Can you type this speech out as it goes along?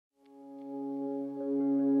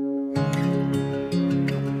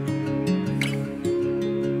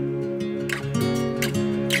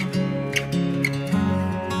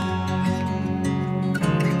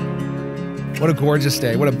What a gorgeous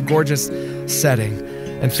day. What a gorgeous setting.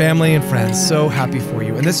 And family and friends, so happy for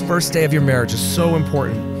you. And this first day of your marriage is so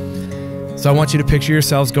important. So I want you to picture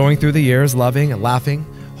yourselves going through the years, loving and laughing,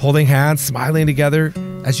 holding hands, smiling together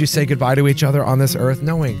as you say goodbye to each other on this earth,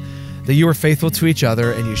 knowing that you were faithful to each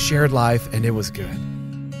other and you shared life and it was good.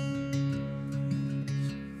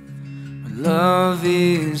 Love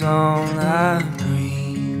is all I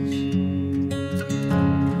breathe.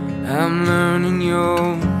 I'm learning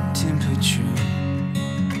your temperature.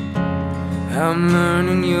 I'm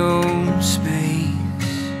learning your space.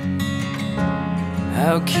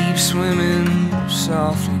 I'll keep swimming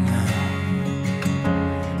softly now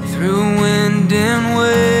through wind and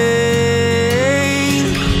wave.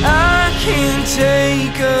 I can't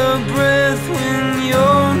take a breath when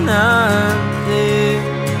you're not there.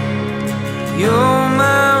 You're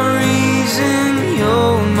my reason,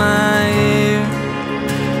 you're my air.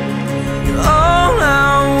 You're all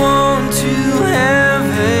I want to have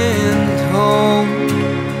and hold.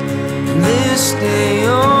 And this day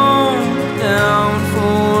on down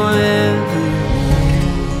forever.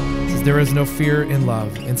 There is no fear in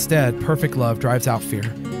love. Instead, perfect love drives out fear,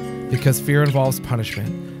 because fear involves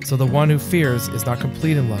punishment. So the one who fears is not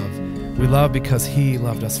complete in love. We love because he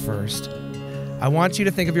loved us first. I want you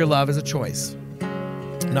to think of your love as a choice,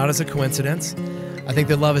 not as a coincidence. I think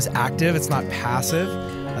that love is active, it's not passive.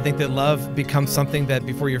 I think that love becomes something that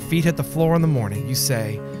before your feet hit the floor in the morning, you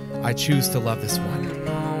say, I choose to love this one.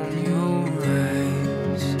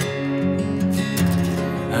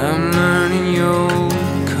 I'm learning your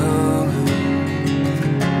color.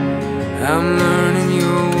 I'm learning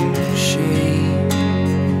your shape.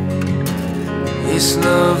 This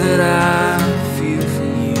love that I feel for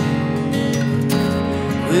you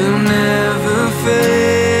will never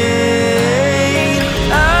fade.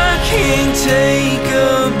 I can't take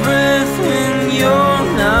a breath when you're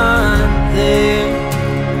not there.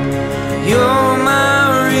 You're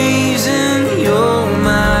my reason, you're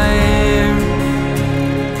my air.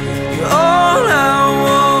 You're all I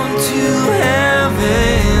want to have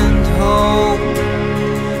and hold.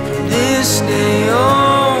 From this day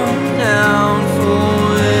on down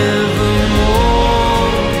forevermore.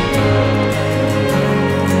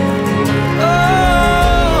 Oh,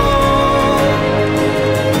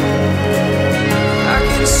 I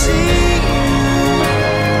can see you.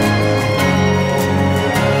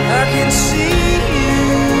 I can see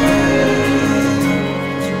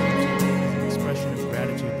An expression of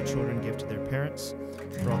gratitude the children give to their parents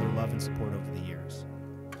for all their love and support over the years,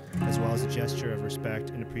 as well as a gesture of respect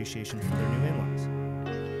and appreciation for their new in-laws.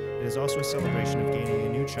 It is also a celebration of gaining a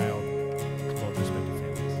new child to both respective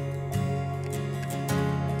families.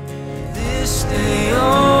 this day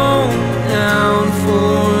on down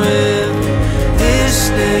forever. This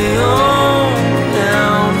day on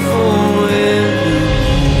down forever.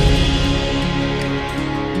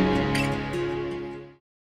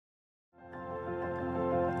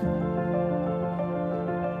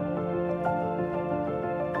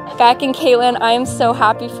 Beck and Caitlin, I am so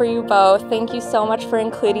happy for you both. Thank you so much for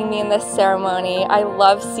including me in this ceremony. I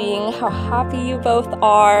love seeing how happy you both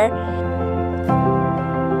are.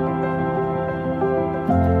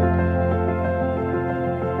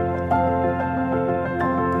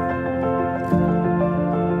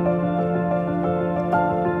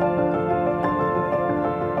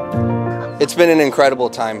 It's been an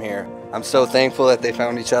incredible time here. I'm so thankful that they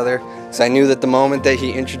found each other, because I knew that the moment that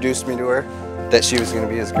he introduced me to her, that she was going to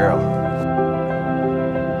be his girl.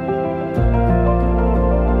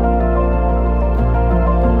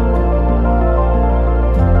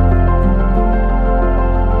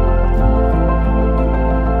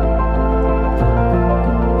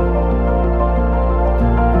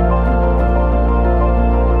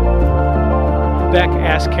 Beck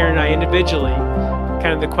asked Karen and I individually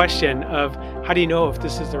kind of the question of, how do you know if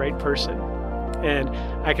this is the right person? And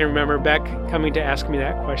I can remember Beck coming to ask me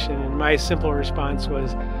that question, and my simple response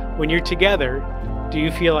was, when you're together, do you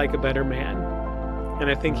feel like a better man? And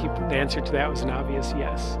I think the answer to that was an obvious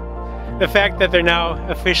yes. The fact that they're now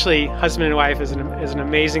officially husband and wife is an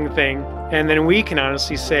amazing thing. And then we can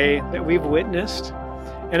honestly say that we've witnessed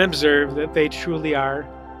and observed that they truly are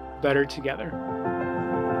better together.